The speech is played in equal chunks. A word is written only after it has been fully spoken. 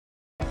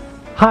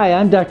Hi,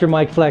 I'm Dr.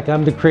 Mike Fleck.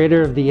 I'm the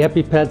creator of the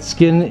Epi Pet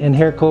Skin and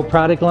Hair Coat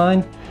product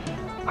line.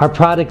 Our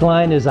product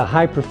line is a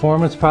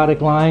high-performance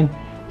product line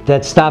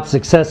that stops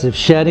excessive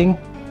shedding,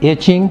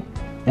 itching,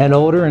 and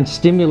odor and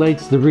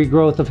stimulates the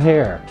regrowth of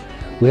hair.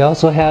 We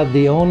also have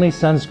the only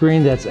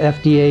sunscreen that's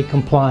FDA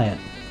compliant.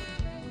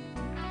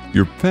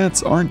 Your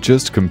pets aren't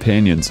just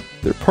companions,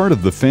 they're part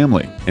of the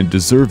family and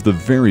deserve the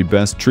very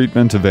best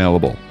treatment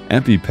available.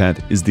 Epi Pet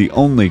is the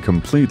only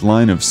complete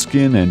line of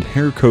skin and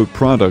hair coat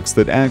products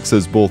that acts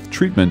as both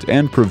treatment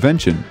and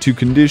prevention to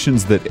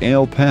conditions that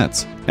ail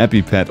pets.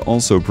 Epi Pet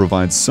also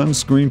provides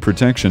sunscreen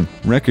protection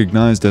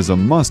recognized as a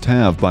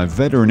must-have by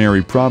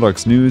Veterinary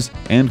Products News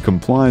and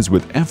complies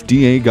with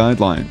FDA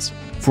guidelines.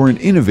 For an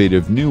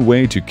innovative new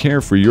way to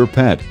care for your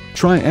pet,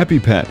 try Epi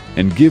Pet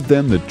and give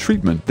them the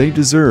treatment they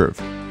deserve.